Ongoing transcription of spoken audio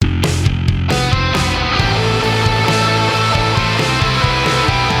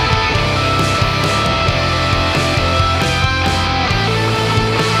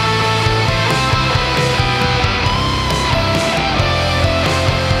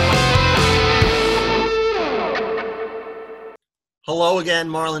Hello again,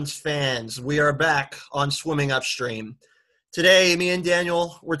 Marlins fans. We are back on Swimming Upstream. Today, me and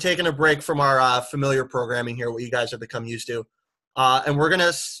Daniel, we're taking a break from our familiar programming here, what you guys have become used to. And we're going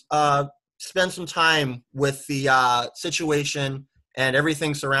to spend some time with the situation and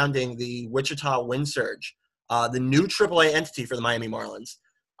everything surrounding the Wichita Wind Surge, the new AAA entity for the Miami Marlins.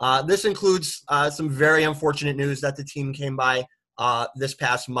 This includes some very unfortunate news that the team came by this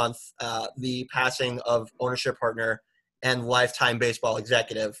past month, the passing of ownership partner and lifetime baseball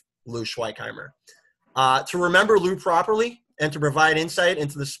executive Lou Schweikheimer. To remember Lou properly and to provide insight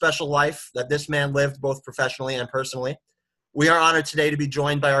into the special life that this man lived both professionally and personally, we are honored today to be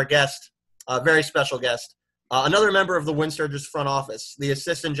joined by our guest, a very special guest, another member of the Wind Surge's front office, the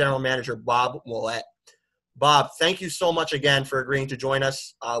Assistant General Manager, Bob Ouellette. Bob, thank you so much again for agreeing to join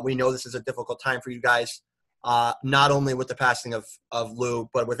us. We know this is a difficult time for you guys, not only with the passing of Lou,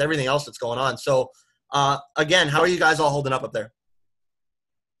 but with everything else that's going on. So, again, how are you guys all holding up there?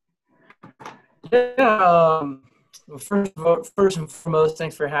 Yeah, well, first and foremost,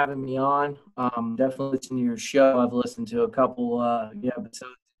 thanks for having me on. Definitely listen to your show. I've listened to a couple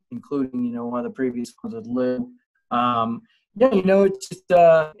episodes, including one of the previous ones with Lou. It's just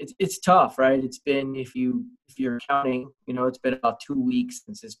it's tough, right? It's been if you're counting, it's been about 2 weeks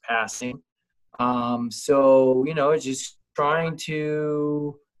since his passing. It's just trying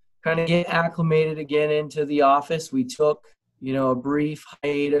to kind of get acclimated again into the office. We took a brief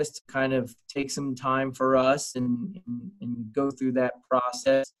hiatus to kind of take some time for us and go through that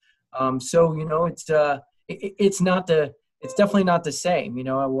process. It's definitely not the same.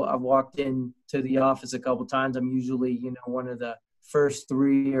 I've walked into the office a couple times. I'm usually, one of the first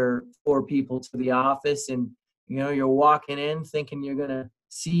 3 or 4 people to the office, and, you're walking in thinking you're going to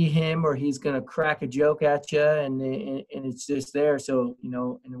see him or he's going to crack a joke at you, and it's just there. So,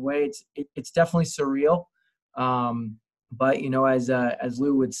 in a way it's definitely surreal. But as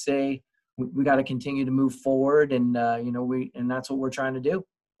Lou would say, we got to continue to move forward, and and that's what we're trying to do.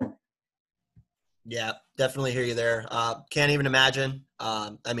 Yeah, definitely hear you there. Can't even imagine.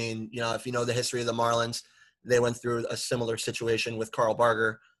 If you know the history of the Marlins, they went through a similar situation with Carl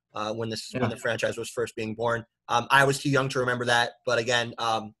Barger when the franchise was first being born. I was too young to remember that, but again,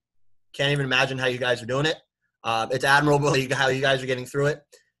 can't even imagine how you guys are doing it. It's admirable how you guys are getting through it.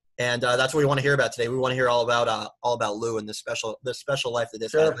 And that's what we want to hear about today. We want to hear all about Lou and the special life that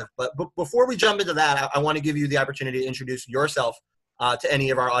this guy lived. But before we jump into that, I want to give you the opportunity to introduce yourself to any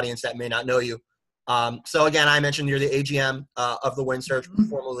of our audience that may not know you. So again, I mentioned you're the AGM of the Wind Surge,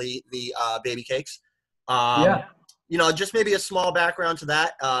 formerly the Baby Cakes. Just maybe a small background to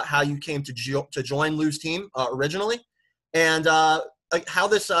that, how you came to join Lou's team originally, and how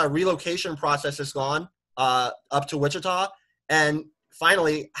this relocation process has gone up to Wichita, and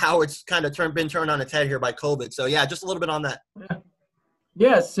finally, how it's kind of been turned on its head here by COVID. So, yeah, just a little bit on that.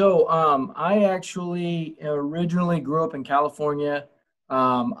 Yeah, so I actually originally grew up in California.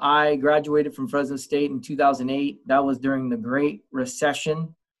 I graduated from Fresno State in 2008. That was during the Great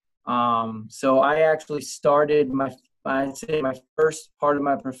Recession. So I actually started my first part of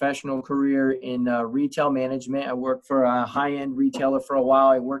my professional career in retail management. I worked for a high-end retailer for a while.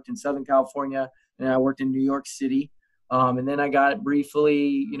 I worked in Southern California, and I worked in New York City. And then I got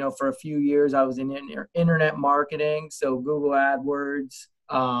briefly, for a few years, I was in internet marketing. So Google AdWords,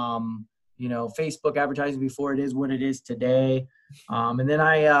 Facebook advertising before it is what it is today. And then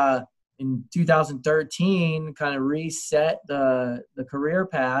I, in 2013, kind of reset the career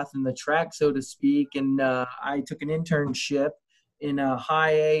path and the track, so to speak. And I took an internship in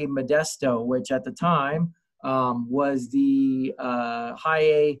High A Modesto, which at the time was the High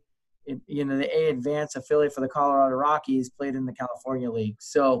A, the A Advance affiliate for the Colorado Rockies, played in the California League.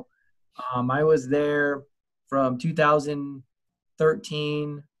 So I was there from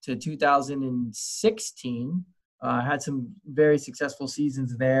 2013 to 2016. Had some very successful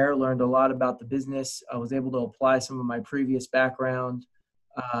seasons there, learned a lot about the business. I was able to apply some of my previous background,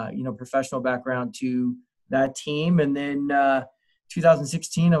 professional background to that team. And then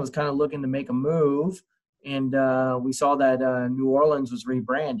 2016, I was kind of looking to make a move. And we saw that New Orleans was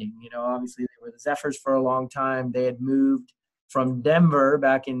rebranding. Obviously they were the Zephyrs for a long time. They had moved from Denver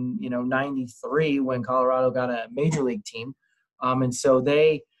back in, 93 when Colorado got a major league team. And so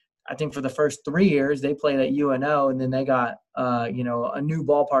I think for the first 3 years, they played at UNO, and then they got, a new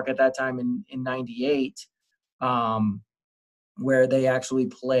ballpark at that time in 98 where they actually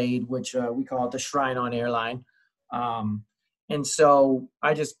played, which we call it the Shrine on Airline. And so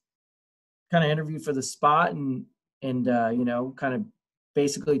I just kind of interviewed for the spot and kind of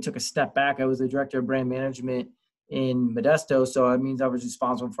basically took a step back. I was the director of brand management in Modesto. So it means I was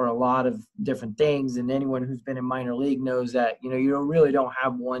responsible for a lot of different things. And anyone who's been in minor league knows that, you know, you really don't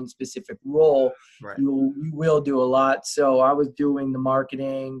have one specific role. Right. You will do a lot. So I was doing the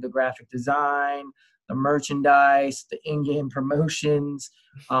marketing, the graphic design, the merchandise, the in-game promotions,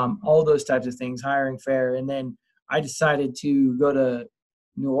 all those types of things, hiring fair. And then I decided to go to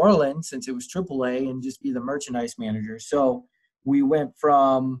New Orleans since it was AAA and just be the merchandise manager. So we went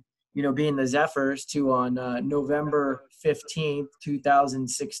from, you know, being the Zephyrs to on November 15th,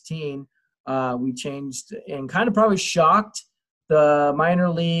 2016, we changed and kind of probably shocked the minor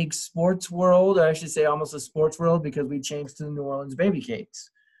league sports world, or I should say almost the sports world, because we changed to the New Orleans Baby Cakes.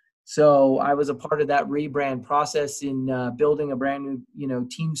 So I was a part of that rebrand process in building a brand new, you know,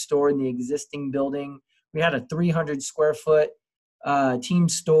 team store in the existing building. We had a 300 square foot team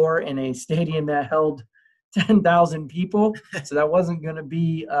store in a stadium that held 10,000 people. So that wasn't going to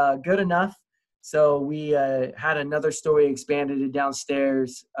be good enough. So we had another store. We expanded it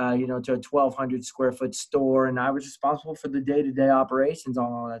downstairs, you know, to a 1,200 square foot store. And I was responsible for the day-to-day operations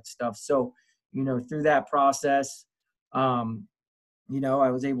on all that stuff. So, you know, through that process, you know,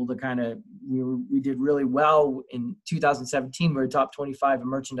 I was able to kind of, we did really well in 2017. We were top 25 in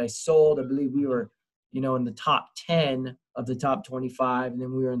merchandise sold. I believe we were, you know, in the top 10 of the top 25. And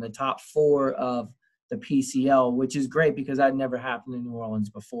then we were in the top 4 of the PCL, which is great because that never happened in New Orleans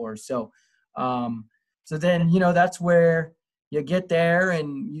before. So, so then, you know, that's where you get there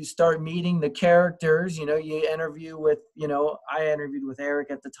and you start meeting the characters. You know, you interview with, you know, I interviewed with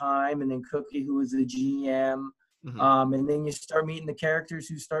Eric at the time, and then Cookie, who was the GM. Mm-hmm. And then you start meeting the characters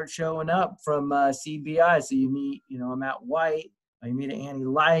who start showing up from CBI. So you meet, you know, Matt White, you meet Annie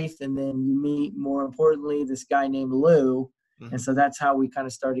Life, and then you meet, more importantly, this guy named Lou. Mm-hmm. And so that's how we kind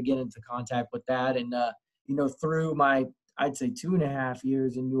of started getting into contact with that. And, you know, through my, I'd say 2.5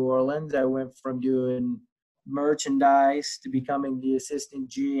 years in New Orleans, I went from doing merchandise to becoming the assistant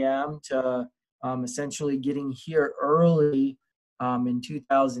GM to essentially getting here early in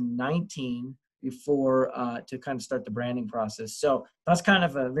 2019 before to kind of start the branding process. So that's kind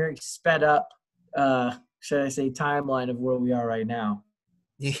of a very sped up, should I say, timeline of where we are right now.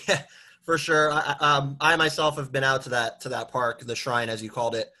 Yeah, for sure. I myself have been out to that park, the Shrine, as you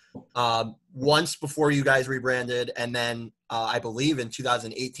called it, once before you guys rebranded, and then I believe in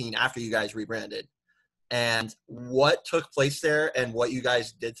 2018 after you guys rebranded. And what took place there and what you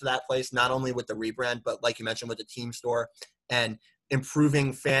guys did to that place, not only with the rebrand, but like you mentioned with the team store and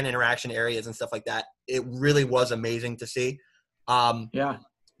improving fan interaction areas and stuff like that, it really was amazing to see. Yeah.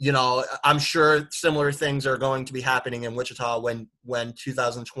 You know, I'm sure similar things are going to be happening in Wichita when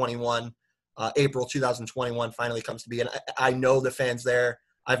 2021, April 2021 finally comes to be. And I know the fans there.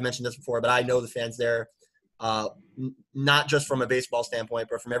 I've mentioned this before, but I know the fans there, not just from a baseball standpoint,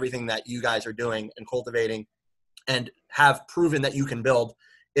 but from everything that you guys are doing and cultivating and have proven that you can build.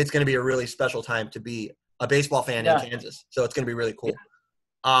 It's going to be a really special time to be a baseball fan in Kansas. So it's going to be really cool.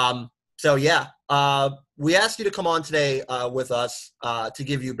 Yeah. We asked you to come on today with us to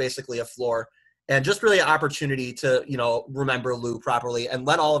give you basically a floor and just really an opportunity to, you know, remember Lou properly and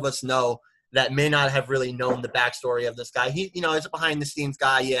let all of us know that may not have really known the backstory of this guy. He, you know, is a behind the scenes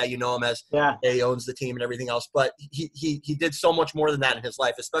guy. Yeah, you know him as he owns the team and everything else, but he did so much more than that in his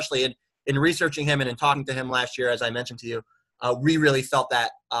life, especially in researching him and in talking to him last year, as I mentioned to you. We really felt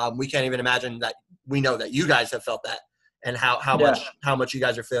that. We can't even imagine that. We know that you guys have felt that and how much you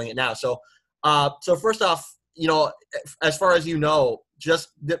guys are feeling it now. So first off, you know, as far as you know, just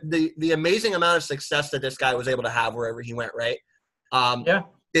the amazing amount of success that this guy was able to have wherever he went, right?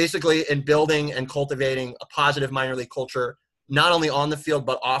 Basically in building and cultivating a positive minor league culture, not only on the field,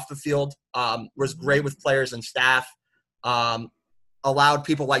 but off the field, was great with players and staff, allowed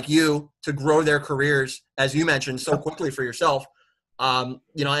people like you to grow their careers, as you mentioned, so quickly for yourself,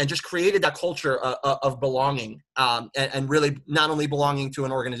 you know, and just created that culture of belonging, and really not only belonging to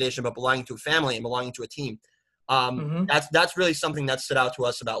an organization, but belonging to a family and belonging to a team. That's really something that stood out to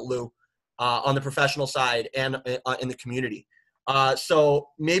us about Lou on the professional side and in the community. So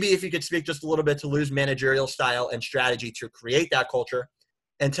maybe if you could speak just a little bit to Lou's managerial style and strategy to create that culture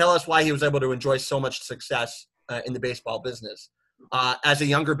and tell us why he was able to enjoy so much success in the baseball business. As a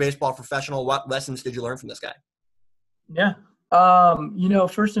younger baseball professional, what lessons did you learn from this guy? Yeah. You know,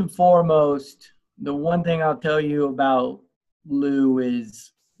 first and foremost, the one thing I'll tell you about Lou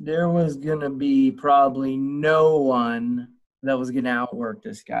is there was going to be probably no one that was going to outwork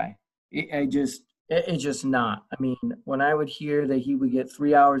this guy. It's just not. I mean, when I would hear that he would get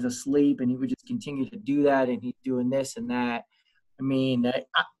 3 hours of sleep and he would just continue to do that and he's doing this and that, I mean,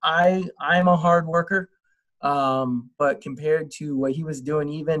 I'm a hard worker. But compared to what he was doing,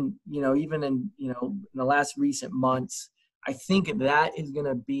 even in the last recent months, I think that is going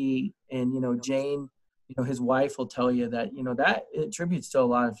to be, and Jane, his wife will tell you that that attributes to a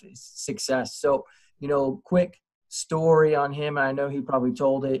lot of his success. So quick story on him. I know he probably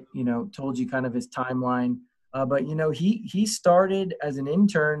told you kind of his timeline. But he started as an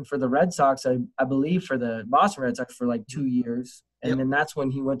intern for the Red Sox, I believe, for the Boston Red Sox for like 2 years, and then that's when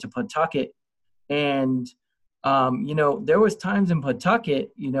he went to Pawtucket. And there was times in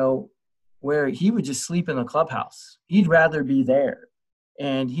Pawtucket, where he would just sleep in the clubhouse. He'd rather be there,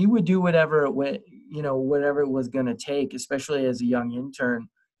 and he would do whatever it was going to take, especially as a young intern,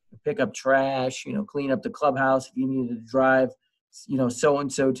 pick up trash, clean up the clubhouse if you needed to drive, so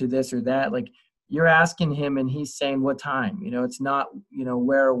and so to this or that. Like, you're asking him and he's saying what time. It's not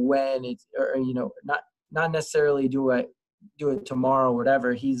where or when. It's not necessarily do it tomorrow,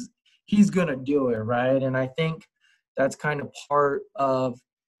 whatever. He's gonna do it, right? And I think that's kind of part of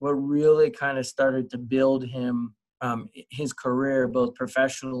what really kind of started to build him, his career, both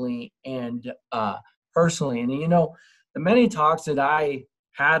professionally and personally. And the many talks that I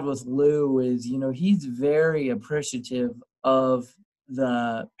had with Lou is he's very appreciative of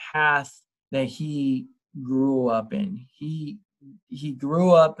the path that he grew up in. He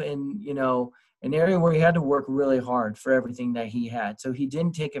grew up in an area where he had to work really hard for everything that he had. So he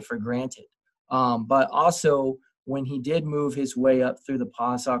didn't take it for granted. But also, when he did move his way up through the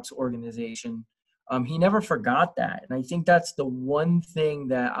Paw Sox organization, he never forgot that. And I think that's the one thing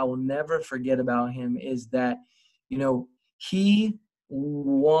that I will never forget about him is that, he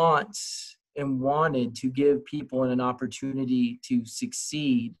wants and wanted to give people an opportunity to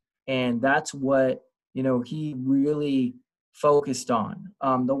succeed. And that's what, he really focused on.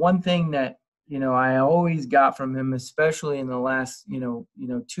 The one thing that, I always got from him, especially in the last, 2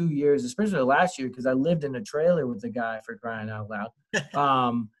 years, especially last year, because I lived in a trailer with the guy, for crying out loud.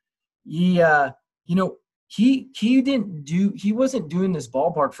 He wasn't doing this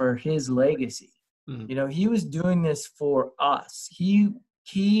ballpark for his legacy. Mm-hmm. He was doing this for us. He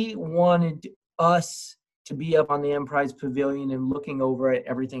wanted us to be up on the Emprise Pavilion and looking over at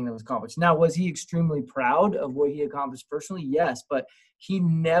everything that was accomplished. Now, was he extremely proud of what he accomplished personally? Yes, but he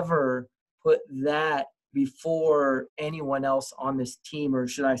never put that before anyone else on this team, or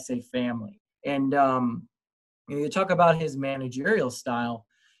should I say family. And you talk about his managerial style.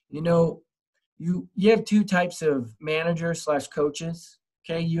 You have two types of managers / coaches.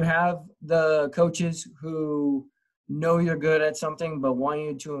 Okay, you have the coaches who know you're good at something but want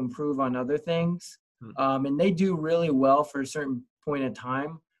you to improve on other things. And they do really well for a certain point in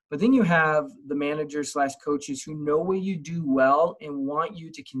time. But then you have the managers / coaches who know what you do well and want you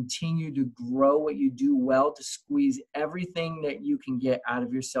to continue to grow what you do well, to squeeze everything that you can get out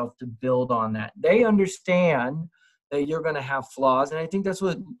of yourself to build on that. They understand that you're going to have flaws. And I think that's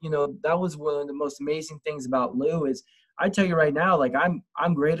what, that was one of the most amazing things about Lou is, I tell you right now, like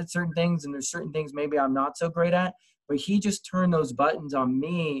I'm great at certain things and there's certain things maybe I'm not so great at, but he just turned those buttons on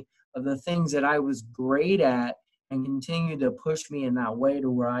me of the things that I was great at and continued to push me in that way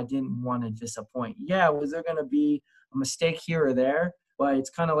to where I didn't want to disappoint. Yeah, was there going to be a mistake here or there? But it's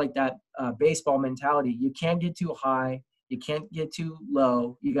kind of like that baseball mentality. You can't get too high. You can't get too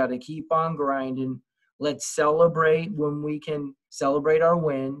low. You got to keep on grinding. Let's celebrate when we can celebrate our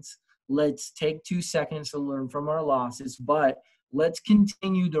wins. Let's take 2 seconds to learn from our losses, but let's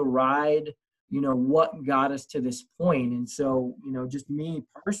continue to ride, what got us to this point. And so, just me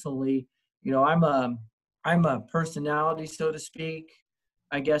personally, I'm a personality, so to speak,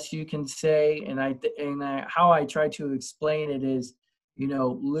 I guess you can say. And how I try to explain it is,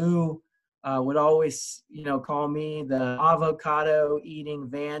 Lou would always, call me the avocado eating,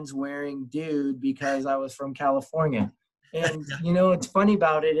 Vans wearing dude because I was from California. And, what's funny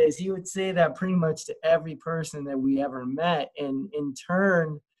about it is he would say that pretty much to every person that we ever met. And in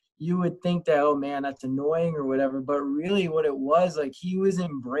turn, you would think that, oh, man, that's annoying or whatever. But really what it was, like, he was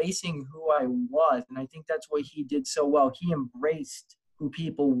embracing who I was. And I think that's what he did so well. He embraced who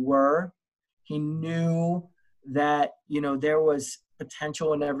people were. He knew that, there was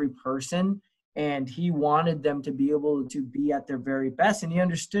potential in every person. And he wanted them to be able to be at their very best. And he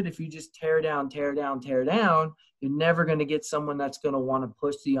understood if you just tear down, you're never going to get someone that's going to want to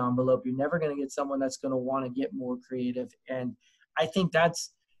push the envelope. You're never going to get someone that's going to want to get more creative. And I think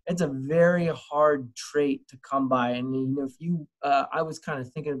it's a very hard trait to come by. And, I was kind of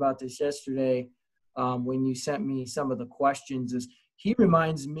thinking about this yesterday when you sent me some of the questions, is he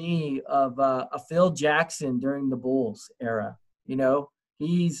reminds me of a Phil Jackson during the Bulls era.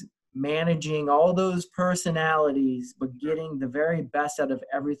 He's managing all those personalities, but getting the very best out of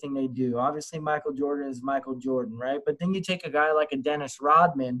everything they do. Obviously, Michael Jordan is Michael Jordan, right? But then you take a guy like a Dennis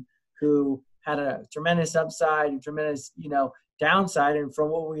Rodman, who had a tremendous upside and tremendous, downside. And from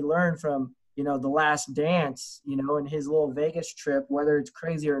what we learned from, The Last Dance, and his little Vegas trip, whether it's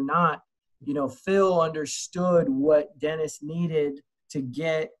crazy or not, Phil understood what Dennis needed to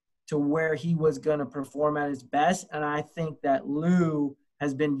get to where he was going to perform at his best. And I think that Lou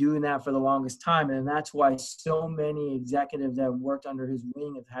has been doing that for the longest time. And that's why so many executives that have worked under his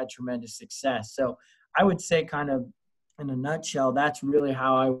wing have had tremendous success. So I would say, kind of in a nutshell, that's really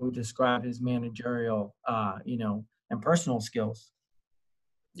how I would describe his managerial, and personal skills.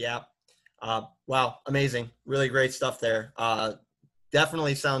 Yeah. Wow. Amazing. Really great stuff there.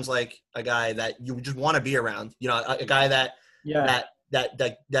 Definitely sounds like a guy that you just want to be around, a guy that, Yeah.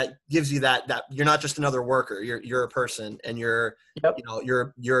 that gives you that you're not just another worker, you're a person, and you're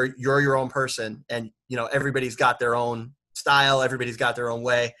your own person, and everybody's got their own style, everybody's got their own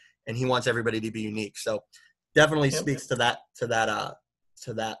way, and he wants everybody to be unique. So definitely speaks to that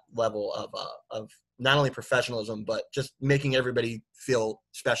level of not only professionalism, but just making everybody feel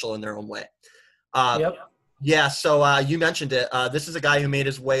special in their own way. Yep. Yeah. So you mentioned it. This is a guy who made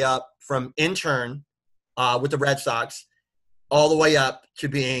his way up from intern with the Red Sox all the way up to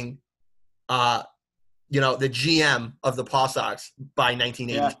being, the GM of the Paw Sox by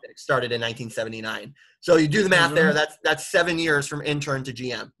 1986. Yeah. Started in 1979. So you do the math there. That's 7 years from intern to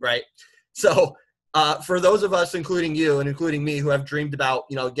GM, right? So for those of us, including you and including me, who have dreamed about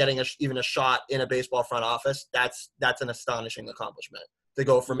getting even a shot in a baseball front office, that's an astonishing accomplishment to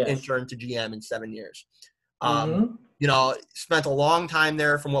go from intern to GM in 7 years. Spent a long time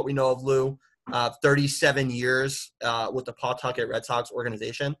there from what we know of Lou. 37 years with the Pawtucket Red Sox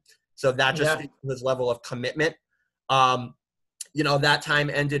organization. So that just speaks to his level of commitment. That time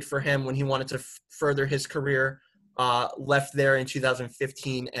ended for him when he wanted to further his career, left there in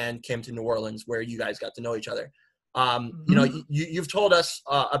 2015 and came to New Orleans, where you guys got to know each other. You've told us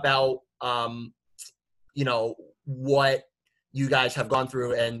about, what you guys have gone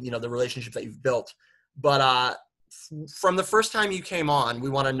through and, the relationship that you've built. But from the first time you came on, we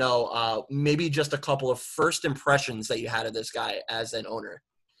want to know maybe just a couple of first impressions that you had of this guy as an owner.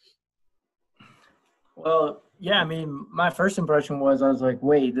 Well, yeah, I mean, my first impression was, I was like,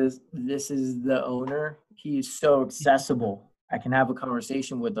 wait, this is the owner? He's so accessible. I can have a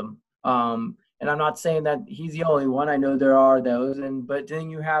conversation with him. And I'm not saying that he's the only one. I know there are those. But then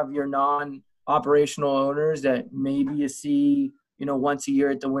you have your non-operational owners that maybe you see, once a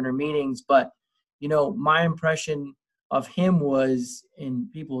year at the winter meetings. But my impression of him was,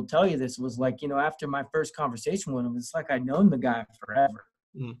 and people will tell you this, was like, after my first conversation with him, it's like I'd known the guy forever.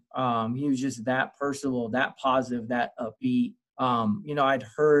 He was just that personable, that positive, that upbeat. I'd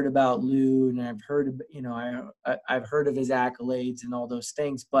heard about Lou, and I've heard of, I've heard of his accolades and all those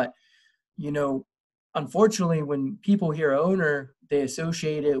things. But, unfortunately, when people hear owner, they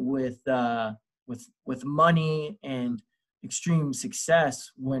associate it with money and extreme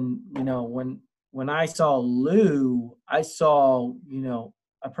success. When I saw Lou, I saw,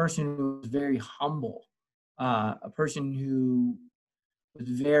 a person who was very humble, a person who was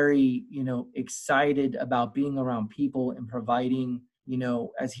very, excited about being around people and providing,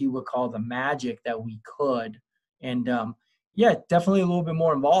 as he would call, the magic that we could. And definitely a little bit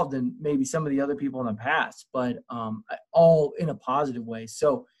more involved than maybe some of the other people in the past, but all in a positive way.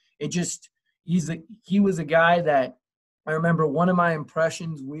 So he was a guy that, I remember one of my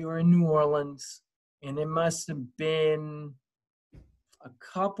impressions, we were in New Orleans, and it must have been a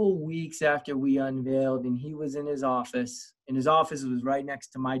couple weeks after we unveiled, and he was in his office, and his office was right next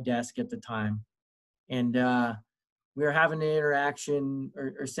to my desk at the time. And we were having an interaction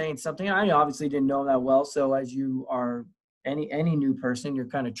or saying something. I obviously didn't know him that well. So as you are any new person, you're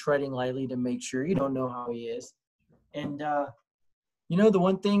kind of treading lightly to make sure you don't know how he is. And,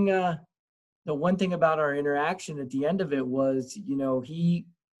 the one thing about our interaction at the end of it was, he,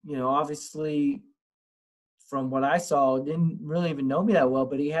 obviously from what I saw, didn't really even know me that well,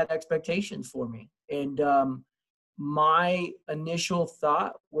 but he had expectations for me. And my initial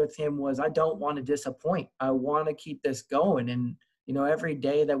thought with him was, I don't want to disappoint. I want to keep this going. And, every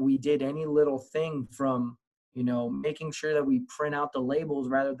day that we did any little thing from, making sure that we print out the labels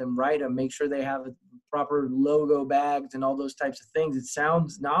rather than write them, make sure they have proper logo bags and all those types of things. It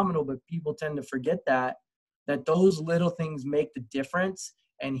sounds nominal, but people tend to forget that those little things make the difference.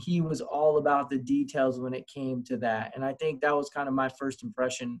 And he was all about the details when it came to that. And I think that was kind of my first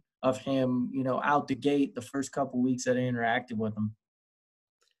impression of him, out the gate, the first couple of weeks that I interacted with him.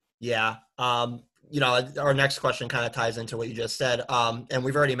 Yeah. our next question kind of ties into what you just said. And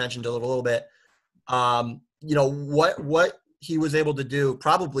we've already mentioned a little bit. What he was able to do,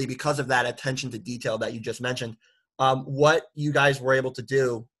 probably because of that attention to detail that you just mentioned. What you guys were able to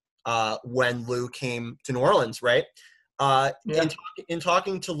do when Lou came to New Orleans, right? Yeah. In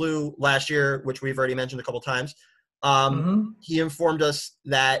talking to Lou last year, which we've already mentioned a couple times, Mm-hmm. he informed us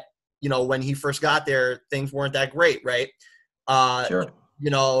that when he first got there, things weren't that great, right? Sure.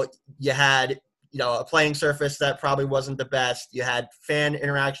 You had a playing surface that probably wasn't the best. You had fan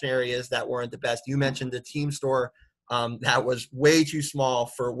interaction areas that weren't the best. You mentioned the team store that was way too small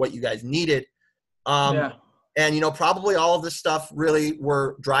for what you guys needed. Yeah. And probably all of this stuff really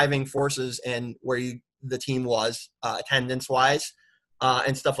were driving forces in where the team was attendance wise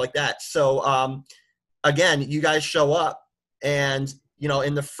and stuff like that. So again, you guys show up, and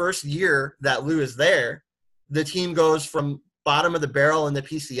in the first year that Lou is there, the team goes from bottom of the barrel in the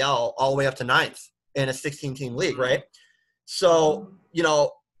PCL all the way up to ninth in a 16-team league, right? So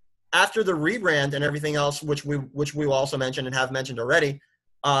after the rebrand and everything else, which we will also mention and have mentioned already,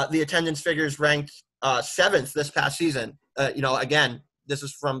 the attendance figures ranked seventh this past season. Again, this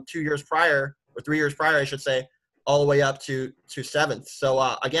is from 2 years prior, or 3 years prior, I should say, all the way up to seventh.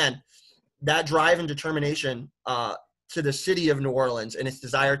 So again, that drive and determination to the city of New Orleans and its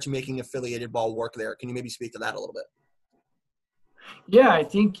desire to making affiliated ball work there. Can you maybe speak to that a little bit? Yeah, I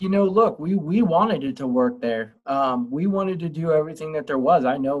think, look, we wanted it to work there. We wanted to do everything that there was.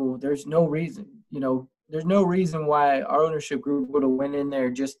 I know there's no reason, there's no reason why our ownership group would have went in there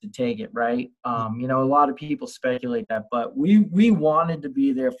just to take it, right? A lot of people speculate that, but we wanted to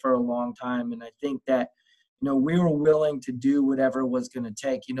be there for a long time. And I think that, we were willing to do whatever it was going to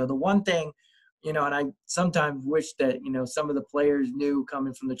take. The one thing, and I sometimes wish that, some of the players knew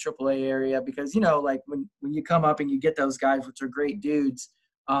coming from the AAA area, because, like when you come up and you get those guys, which are great dudes,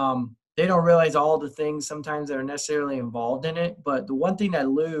 they don't realize all the things sometimes that are necessarily involved in it. But the one thing that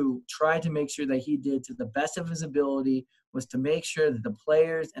Lou tried to make sure that he did to the best of his ability was to make sure that the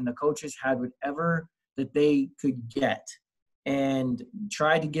players and the coaches had whatever that they could get and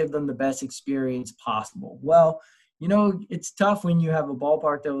tried to give them the best experience possible. Well, it's tough when you have a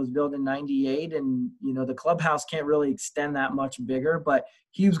ballpark that was built in 98 and, the clubhouse can't really extend that much bigger, but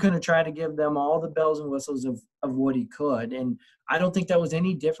he was going to try to give them all the bells and whistles of what he could. And I don't think that was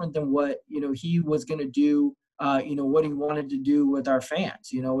any different than what, he was going to do, what he wanted to do with our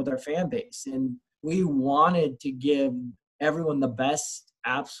fans, with our fan base. And we wanted to give everyone the best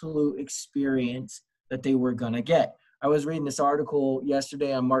absolute experience that they were going to get. I was reading this article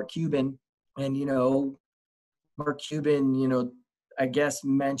yesterday on Mark Cuban, and, Mark Cuban, I guess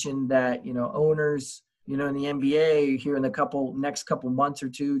mentioned that, owners, in the NBA here in the next couple months or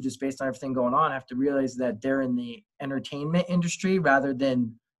two, just based on everything going on, have to realize that they're in the entertainment industry rather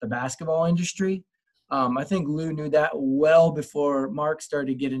than the basketball industry. I think Lou knew that well before Mark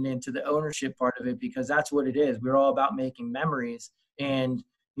started getting into the ownership part of it, because that's what it is. We're all about making memories. And,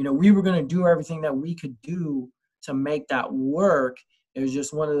 we were going to do everything that we could do to make that work. It was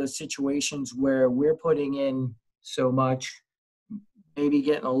just one of those situations where we're putting in so much, maybe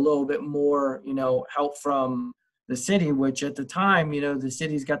getting a little bit more, help from the city, which at the time, the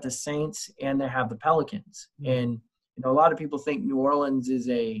city's got the Saints and they have the Pelicans. And, a lot of people think New Orleans is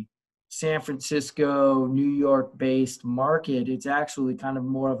a San Francisco, New York based market. It's actually kind of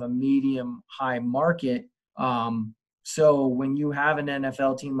more of a medium high market. So when you have an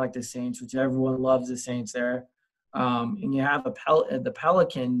NFL team like the Saints, which everyone loves the Saints there, and you have the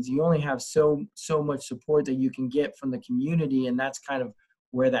Pelicans, you only have so much support that you can get from the community, and that's kind of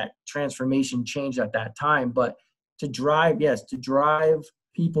where that transformation changed at that time. But to drive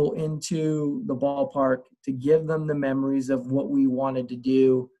people into the ballpark, to give them the memories of what we wanted to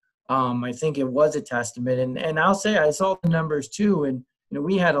do, I think it was a testament. And I'll say I saw the numbers too, and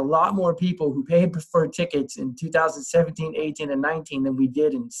we had a lot more people who paid for tickets in 2017, 18, and 19 than we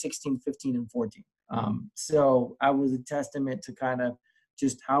did in 16, 15, and 14. So I was a testament to kind of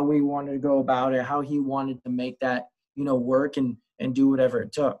just how we wanted to go about it, how he wanted to make that, work and do whatever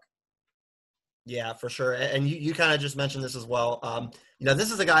it took. Yeah, for sure. And you kind of just mentioned this as well.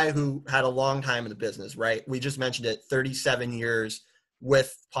 This is a guy who had a long time in the business, right? We just mentioned it, 37 years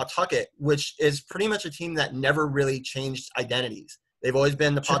with Pawtucket, which is pretty much a team that never really changed identities. They've always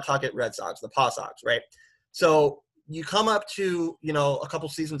been the Pawtucket Red Sox, the Paw Sox, right? So you come up to, a couple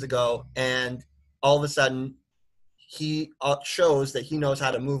seasons ago, and all of a sudden he shows that he knows how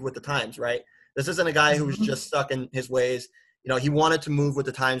to move with the times, right? This isn't a guy who was just stuck in his ways. He wanted to move with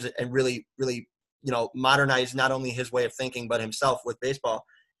the times and really, really, modernize not only his way of thinking, but himself with baseball.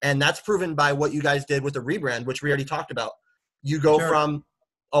 And that's proven by what you guys did with the rebrand, which we already talked about. You go from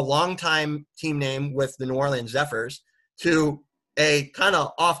a longtime team name with the New Orleans Zephyrs to a kind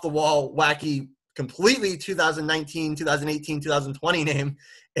of off the wall, wacky, completely 2019, 2018, 2020 name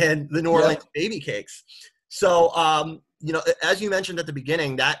in the New Orleans Baby Cakes. So, as you mentioned at the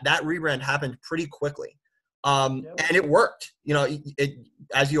beginning, that rebrand happened pretty quickly. And it worked, it,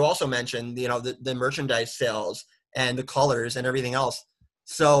 as you also mentioned, the merchandise sales and the colors and everything else.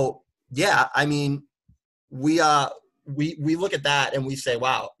 So yeah, I mean, we look at that and we say,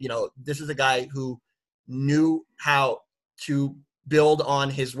 wow, this is a guy who knew how to build on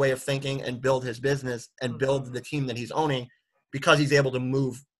his way of thinking and build his business and build the team that he's owning because he's able to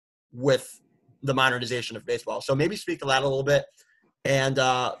move with the modernization of baseball. So maybe speak to that a little bit and,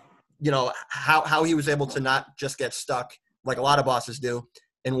 how he was able to not just get stuck like a lot of bosses do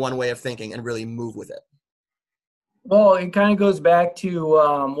in one way of thinking and really move with it. Well, it kind of goes back to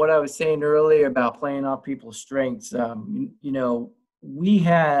what I was saying earlier about playing off people's strengths. We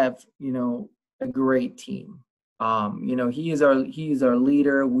have, a great team. He is our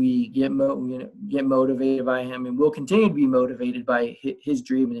leader. We get motivated by him, and we'll continue to be motivated by his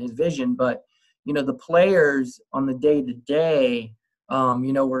dream and his vision. But, the players on the day-to-day,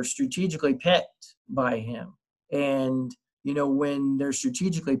 were strategically picked by him. And, when they're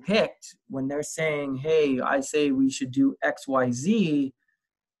strategically picked, when they're saying, hey, I say we should do X, Y, Z,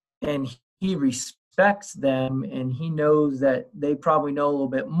 and he respects them and he knows that they probably know a little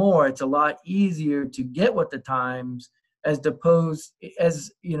bit more, it's a lot easier to get with the times opposed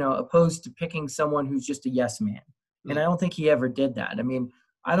to picking someone who's just a yes man. And I don't think he ever did that. I mean,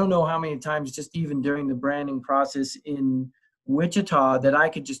 I don't know how many times just even during the branding process in Wichita that I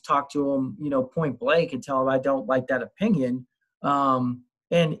could just talk to him, point blank and tell him I don't like that opinion.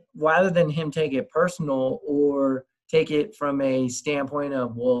 And rather than him take it personal or take it from a standpoint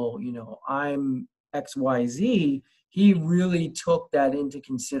of, well, I'm XYZ, he really took that into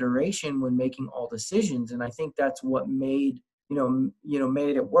consideration when making all decisions. And I think that's what made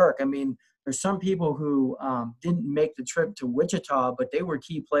it work. I mean, there's some people who didn't make the trip to Wichita, but they were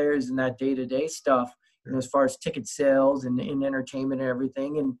key players in that day-to-day stuff, as far as ticket sales and in entertainment and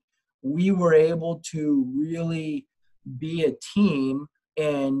everything. And we were able to really be a team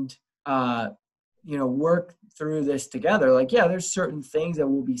and, work through this together. Like, yeah, there's certain things that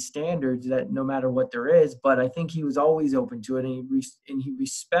will be standards that no matter what there is, but I think he was always open to it. And he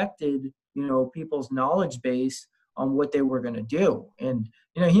respected, people's knowledge base on what they were going to do. And,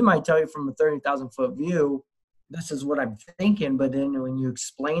 he might tell you from a 30,000 foot view, this is what I'm thinking. But then when you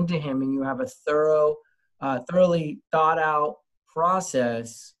explain to him and you have a thoroughly thought out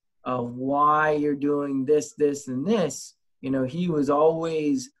process of why you're doing this, this, and this, he was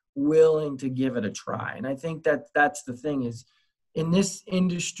always willing to give it a try. And I think that's the thing is in this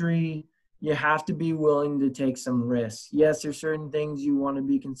industry, you have to be willing to take some risks. Yes, there's certain things you want to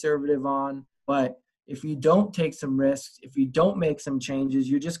be conservative on, but if you don't take some risks, if you don't make some changes,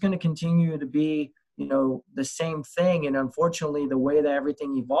 you're just going to continue to be, the same thing. And unfortunately, the way that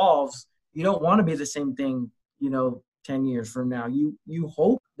everything evolves, you don't want to be the same thing, 10 years from now. You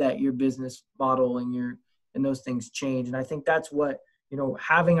hope that your business model and those things change. And I think that's what,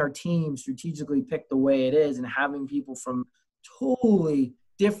 having our team strategically picked the way it is and having people from totally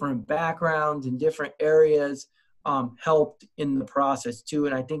different backgrounds and different areas helped in the process too.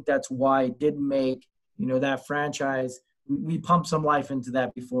 And I think that's why it did make, that franchise, we pumped some life into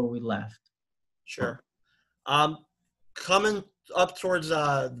that before we left. Sure. Coming up towards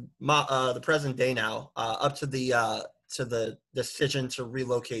the present day now, up to the decision to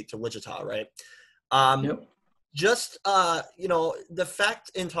relocate to Wichita, right? Yep. Just, the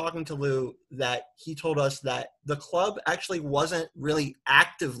fact in talking to Lou that he told us that the club actually wasn't really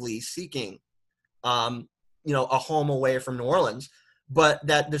actively seeking, a home away from New Orleans, but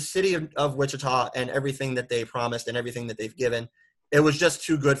that the city of Wichita and everything that they promised and everything that they've given, it was just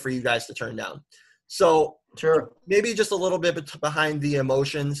too good for you guys to turn down. So sure, maybe just a little bit behind the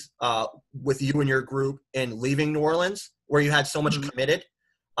emotions with you and your group in leaving New Orleans, where you had so much committed,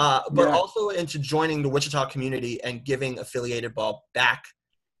 but also into joining the Wichita community and giving affiliated ball back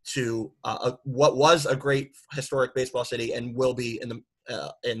to what was a great historic baseball city and will be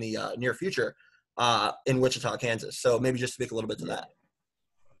in the near future in Wichita, Kansas. So maybe just speak a little bit to that.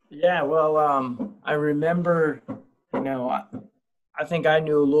 Yeah, well, I remember, I think I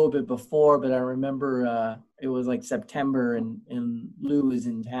knew a little bit before, but I remember it was like September and Lou was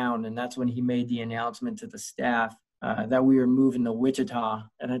in town, and that's when he made the announcement to the staff that we were moving to Wichita.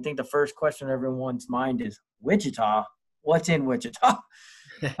 And I think the first question on everyone's mind is, Wichita? What's in Wichita?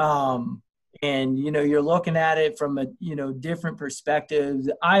 And, you're looking at it from a, different perspectives.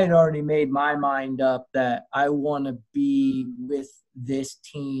 I had already made my mind up that I want to be with this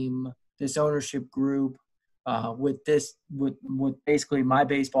team, this ownership group, with basically my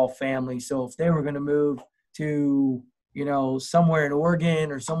baseball family. So if they were going to move to, somewhere in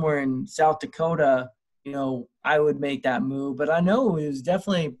Oregon or somewhere in South Dakota, I would make that move. But I know it was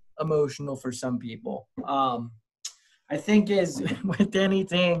definitely emotional for some people. I think is with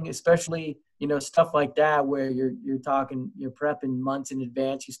anything, especially, stuff like that, where you're prepping months in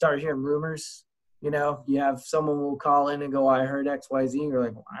advance, you start hearing rumors, you have someone will call in and go, I heard X, Y, Z. You're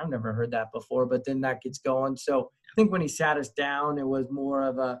like, well, I've never heard that before, but then that gets going. So I think when he sat us down, it was more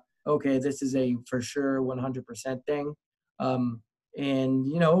of a, okay, this is a for sure 100% thing. And,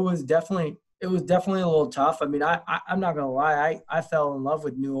 it was definitely a little tough. I mean, I'm not going to lie. I fell in love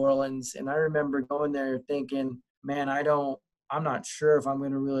with New Orleans, and I remember going there thinking, man, I'm not sure if I'm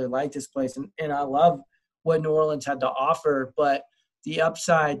going to really like this place. And I love what New Orleans had to offer, but the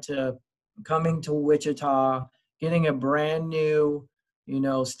upside to coming to Wichita, getting a brand new,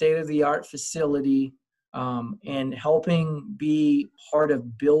 state-of-the-art facility, and helping be part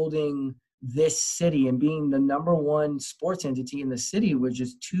of building this city and being the number one sports entity in the city was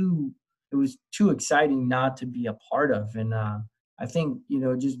just it was too exciting not to be a part of. And I think,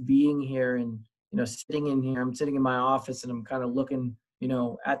 just being here and, sitting in here, I'm sitting in my office and I'm kind of looking,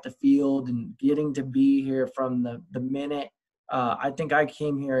 at the field and getting to be here from the minute. I think I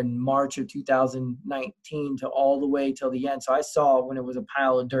came here in March of 2019 to all the way till the end. So I saw when it was a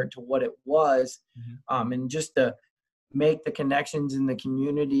pile of dirt to what it was. And just to make the connections in the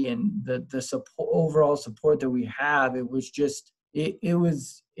community and the support, overall support that we have, it was just,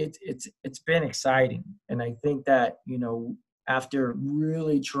 it's been exciting. And I think that, after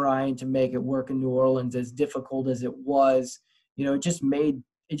really trying to make it work in New Orleans, as difficult as it was, it just made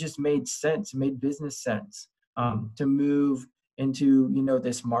sense. It made business sense to move into,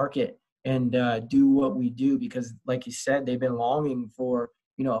 this market and do what we do, because like you said, they've been longing for,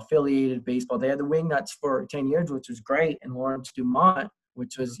 affiliated baseball. They had the Wingnuts for 10 years, which was great. And Lawrence Dumont,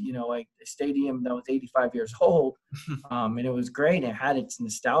 which was, like a stadium that was 85 years old. And it was great. It had its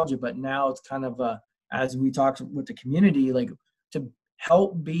nostalgia, but now it's kind of as we talked with the community, like to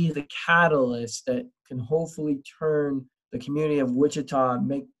help be the catalyst that can hopefully turn the community of Wichita,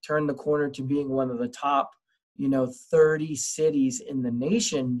 turn the corner to being one of the top, 30 cities in the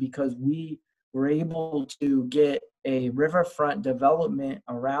nation, because we were able to get a riverfront development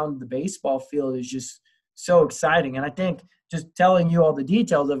around the baseball field is just so exciting. And I think just telling you all the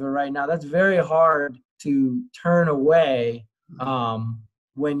details of it right now, that's very hard to turn away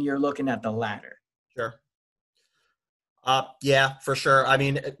when you're looking at the ladder. Sure. Yeah, for sure. I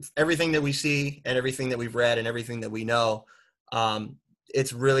mean, everything that we see and everything that we've read and everything that we know,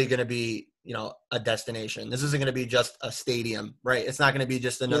 it's really going to be, a destination. This isn't going to be just a stadium, right? It's not going to be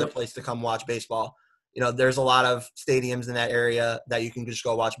just another place to come watch baseball. There's a lot of stadiums in that area that you can just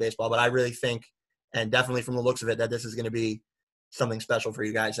go watch baseball, but I really think, and definitely from the looks of it, that this is going to be something special for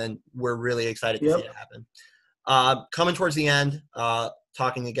you guys, and we're really excited to see it happen. Coming towards the end,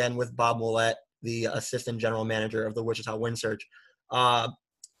 talking again with Bob Willett, the assistant general manager of the Wichita Wind Surge. Bob,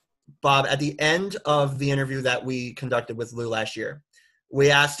 at the end of the interview that we conducted with Lou last year, we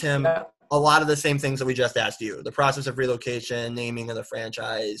asked him a lot of the same things that we just asked you: the process of relocation, naming of the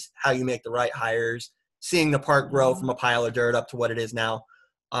franchise, how you make the right hires, seeing the park grow from a pile of dirt up to what it is now,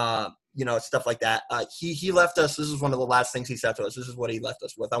 stuff like that. He left us, this is one of the last things he said to us. This is what he left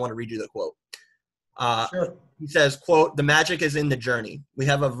us with. I want to read you the quote. Sure. He says, quote, "The magic is in the journey. We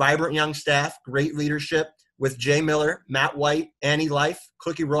have a vibrant young staff, great leadership with Jay Miller, Matt White, Annie Life,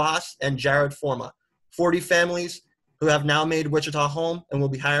 Cookie Rojas, and Jared Forma. 40 families who have now made Wichita home and will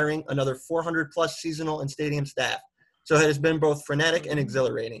be hiring another 400-plus seasonal and stadium staff. So it has been both frenetic and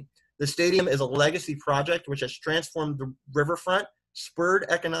exhilarating. The stadium is a legacy project which has transformed the riverfront, spurred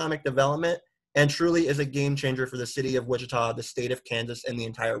economic development, and truly is a game changer for the city of Wichita, the state of Kansas, and the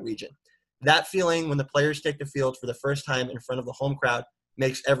entire region. That feeling when the players take the field for the first time in front of the home crowd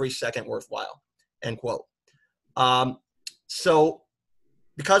makes every second worthwhile," end quote. So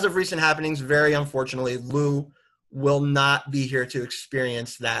because of recent happenings, very unfortunately, Lou will not be here to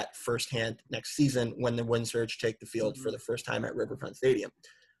experience that firsthand next season when the Wind Surge take the field for the first time at Riverfront Stadium.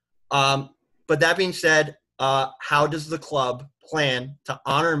 But that being said, how does the club plan to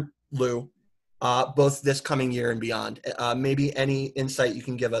honor Lou both this coming year and beyond? Maybe any insight you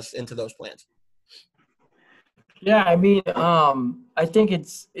can give us into those plans. Yeah, I mean, I think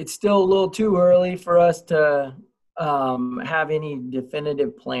it's still a little too early for us to have any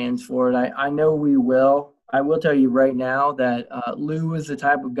definitive plans for it. I know we will. I will tell you right now that Lou is the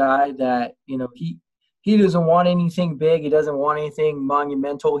type of guy that, he doesn't want anything big. He doesn't want anything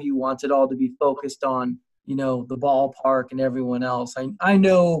monumental. He wants it all to be focused on, the ballpark and everyone else. I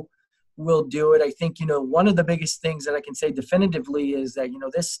know we'll do it. I think, one of the biggest things that I can say definitively is that,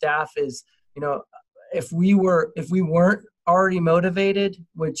 this staff is, if we weren't already motivated,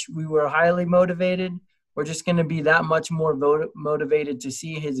 which we were highly motivated, we're just going to be that much more motivated to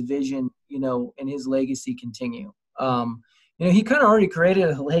see his vision, and his legacy continue. He kind of already created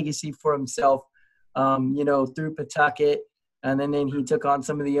a legacy for himself, through Pawtucket, and then he took on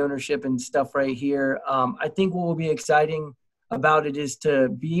some of the ownership and stuff right here. I think what will be exciting about it is to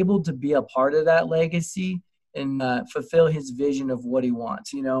be able to be a part of that legacy and fulfill his vision of what he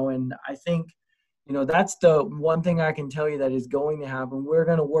wants, and I think, that's the one thing I can tell you that is going to happen. We're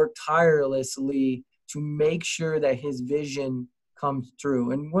going to work tirelessly to make sure that his vision comes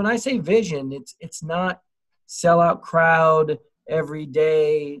through. And when I say vision, it's not sellout crowd every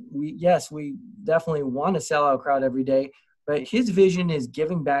day. We definitely want a sellout crowd every day, but his vision is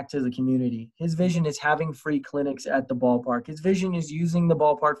giving back to the community. His vision is having free clinics at the ballpark. His vision is using the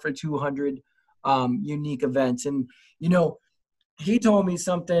ballpark for 200 unique events. And, he told me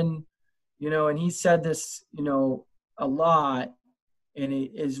something, and he said this, a lot, and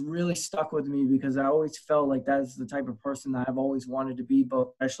it has really stuck with me because I always felt like that is the type of person that I've always wanted to be,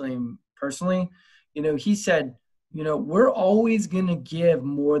 both especially and personally. He said, we're always going to give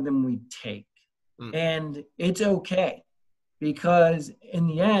more than we take. And it's okay, because in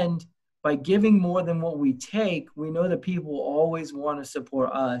the end, by giving more than what we take, we know that people always want to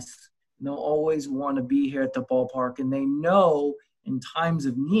support us. And they'll always want to be here at the ballpark. And they know in times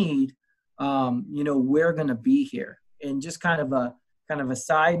of need, we're going to be here. And just kind of a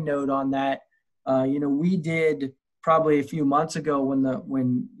side note on that, we did probably a few months ago when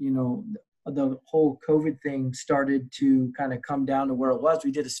the whole COVID thing started to kind of come down to where it was,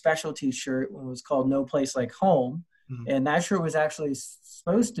 we did a special T-shirt. It was called No Place Like Home. Mm-hmm. And that shirt was actually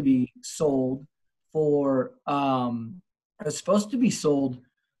supposed to be sold for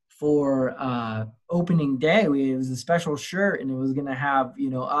opening day. It was a special shirt, and it was going to have,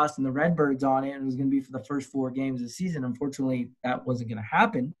 us and the Redbirds on it. And it was going to be for the first 4 games of the season. Unfortunately, that wasn't going to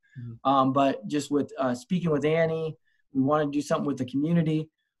happen. Mm-hmm. But just with speaking with Annie, we wanted to do something with the community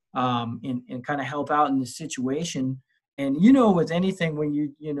and kind of help out in this situation. And, with anything, when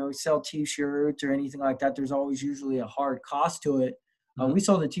you sell T-shirts or anything like that, there's always usually a hard cost to it. Mm-hmm. We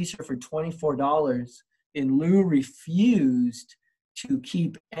sold the T-shirt for $24, and Lou refused to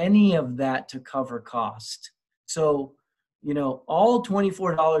keep any of that to cover cost. So, all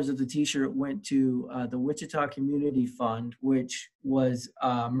 $24 of the T-shirt went to the Wichita Community Fund, which was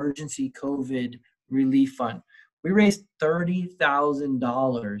emergency COVID relief fund. We raised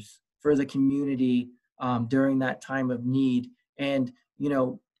 $30,000 for the community during that time of need. And,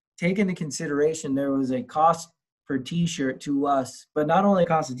 take into consideration, there was a cost per T-shirt to us, but not only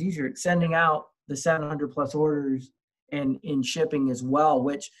cost of T-shirt, sending out the 700 plus orders and in shipping as well,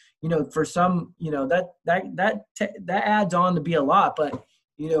 which, for some, that adds on to be a lot, but,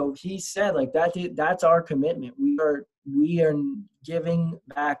 he said like that's our commitment. We are giving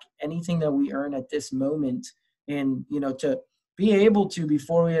back anything that we earn at this moment. And, to be able to,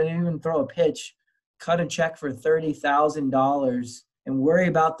 before we even throw a pitch, cut a check for $30,000 and worry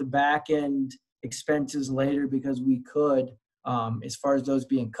about the back end expenses later because we could, as far as those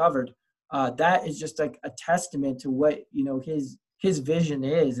being covered, that is just like a testament to what, his vision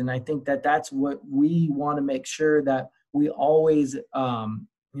is. And I think that that's what we want to make sure that we always,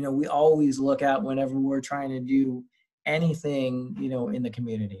 we always look at whenever we're trying to do anything, in the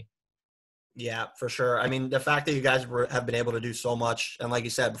community. Yeah, for sure. I mean, the fact that you guys have been able to do so much, and like you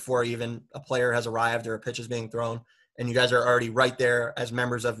said, before even a player has arrived or a pitch is being thrown, and you guys are already right there as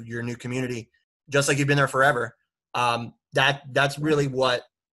members of your new community, just like you've been there forever. That's really what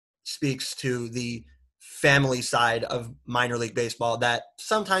speaks to the family side of minor league baseball that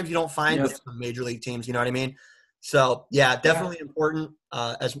sometimes you don't find with some major league teams. You know what I mean? So yeah, definitely important.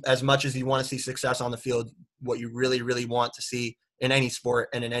 As much as you want to see success on the field, what you really, really want to see in any sport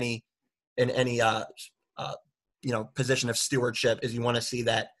and in any position of stewardship is you want to see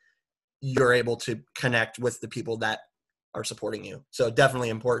that you're able to connect with the people that are supporting you. So definitely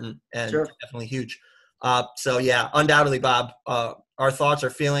important and definitely huge. So yeah, undoubtedly, Bob, our thoughts, our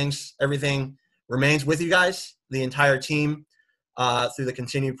feelings, everything remains with you guys, the entire team, through the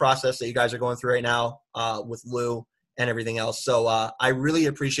continued process that you guys are going through right now with Lou and everything else. So I really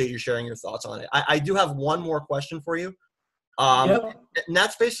appreciate you sharing your thoughts on it. I do have one more question for you. And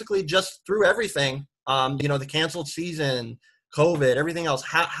that's basically just through everything, the canceled season, COVID, everything else.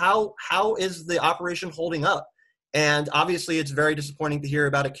 How is the operation holding up? And obviously, it's very disappointing to hear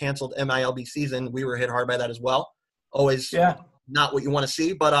about a canceled MILB season. We were hit hard by that as well. Always not what you want to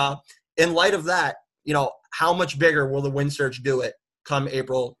see. But in light of that, how much bigger will the Wind Surge do it come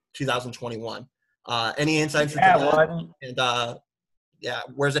April 2021? Any insights into that? And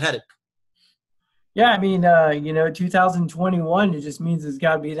where's it headed? Yeah, I mean, 2021, it just means it's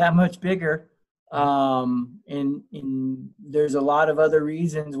got to be that much bigger. And there's a lot of other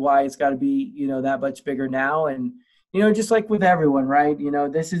reasons why it's got to be, that much bigger now. And, just like with everyone, right?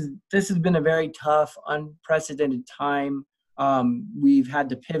 This has been a very tough, unprecedented time. We've had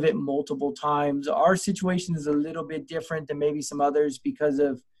to pivot multiple times. Our situation is a little bit different than maybe some others because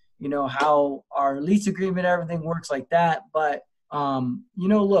of, how our lease agreement, everything works like that. But,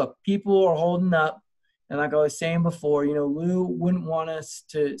 look, people are holding up. And like I was saying before, Lou wouldn't want us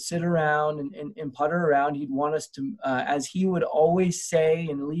to sit around and putter around. He'd want us to, as he would always say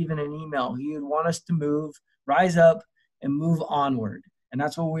and leave in an email, he would want us to move, rise up, and move onward. And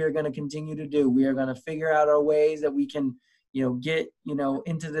that's what we are going to continue to do. We are going to figure out our ways that we can, get,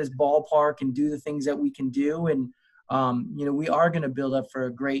 into this ballpark and do the things that we can do. And, we are going to build up for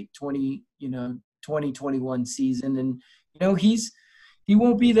a great 2021 season. And, he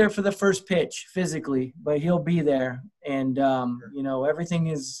won't be there for the first pitch physically, but he'll be there. And, everything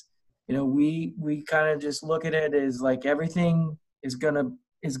is, we kind of just look at it as like everything is going to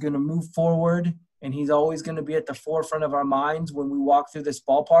move forward. And he's always going to be at the forefront of our minds when we walk through this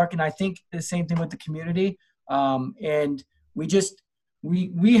ballpark. And I think the same thing with the community. And we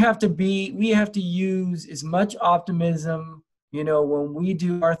have to use as much optimism, when we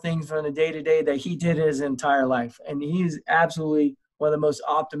do our things from the day to day that he did his entire life. And he is absolutely one of the most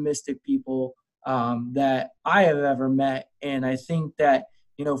optimistic people that I have ever met. And I think that,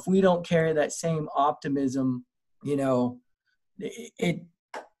 if we don't carry that same optimism, we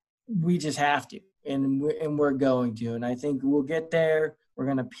just have to, and we're going to. And I think we'll get there. We're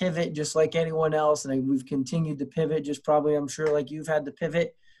going to pivot just like anyone else. And we've continued to pivot, just probably, I'm sure, like you've had to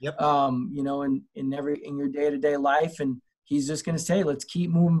pivot, Yep. in your day-to-day life. And he's just going to say, let's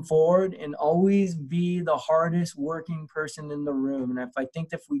keep moving forward and always be the hardest working person in the room. And I think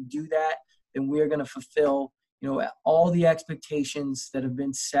if we do that, then we are going to fulfill, all the expectations that have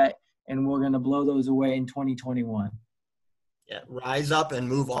been set, and we're going to blow those away in 2021. Yeah, rise up and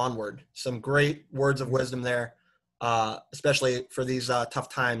move onward. Some great words of wisdom there, especially for these tough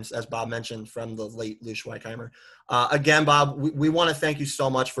times, as Bob mentioned, from the late Lou Schweikheimer. Again, Bob, we want to thank you so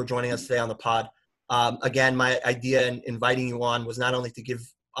much for joining us today on the pod. Again, my idea in inviting you on was not only to give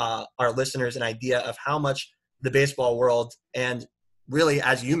our listeners an idea of how much the baseball world, and really,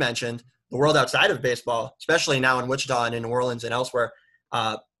 as you mentioned, the world outside of baseball, especially now in Wichita and in New Orleans and elsewhere,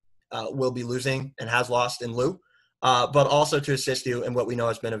 will be losing and has lost in Lou, but also to assist you in what we know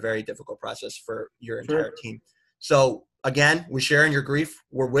has been a very difficult process for your entire team. So again, we share in your grief.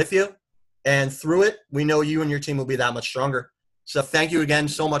 We're with you. And through it, we know you and your team will be that much stronger. So thank you again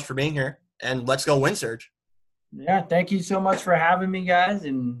so much for being here. And let's go Wind Surge. Yeah, thank you so much for having me, guys.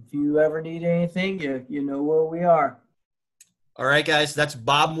 And if you ever need anything, you know where we are. All right, guys. That's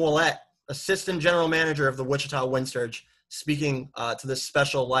Bob Ouellette, Assistant General Manager of the Wichita Wind Surge, speaking to the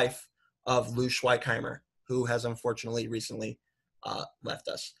special life of Lou Schweikheimer, who has unfortunately recently left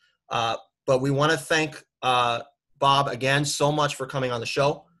us. But we want to thank Bob again so much for coming on the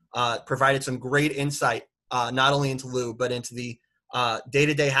show. Provided some great insight, not only into Lou, but into the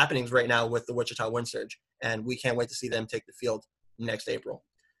day-to-day happenings right now with the Wichita Wind Surge. And we can't wait to see them take the field next April.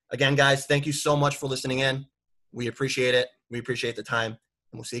 Again, guys, thank you so much for listening in. We appreciate it. We appreciate the time.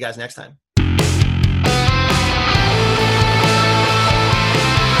 And we'll see you guys next time.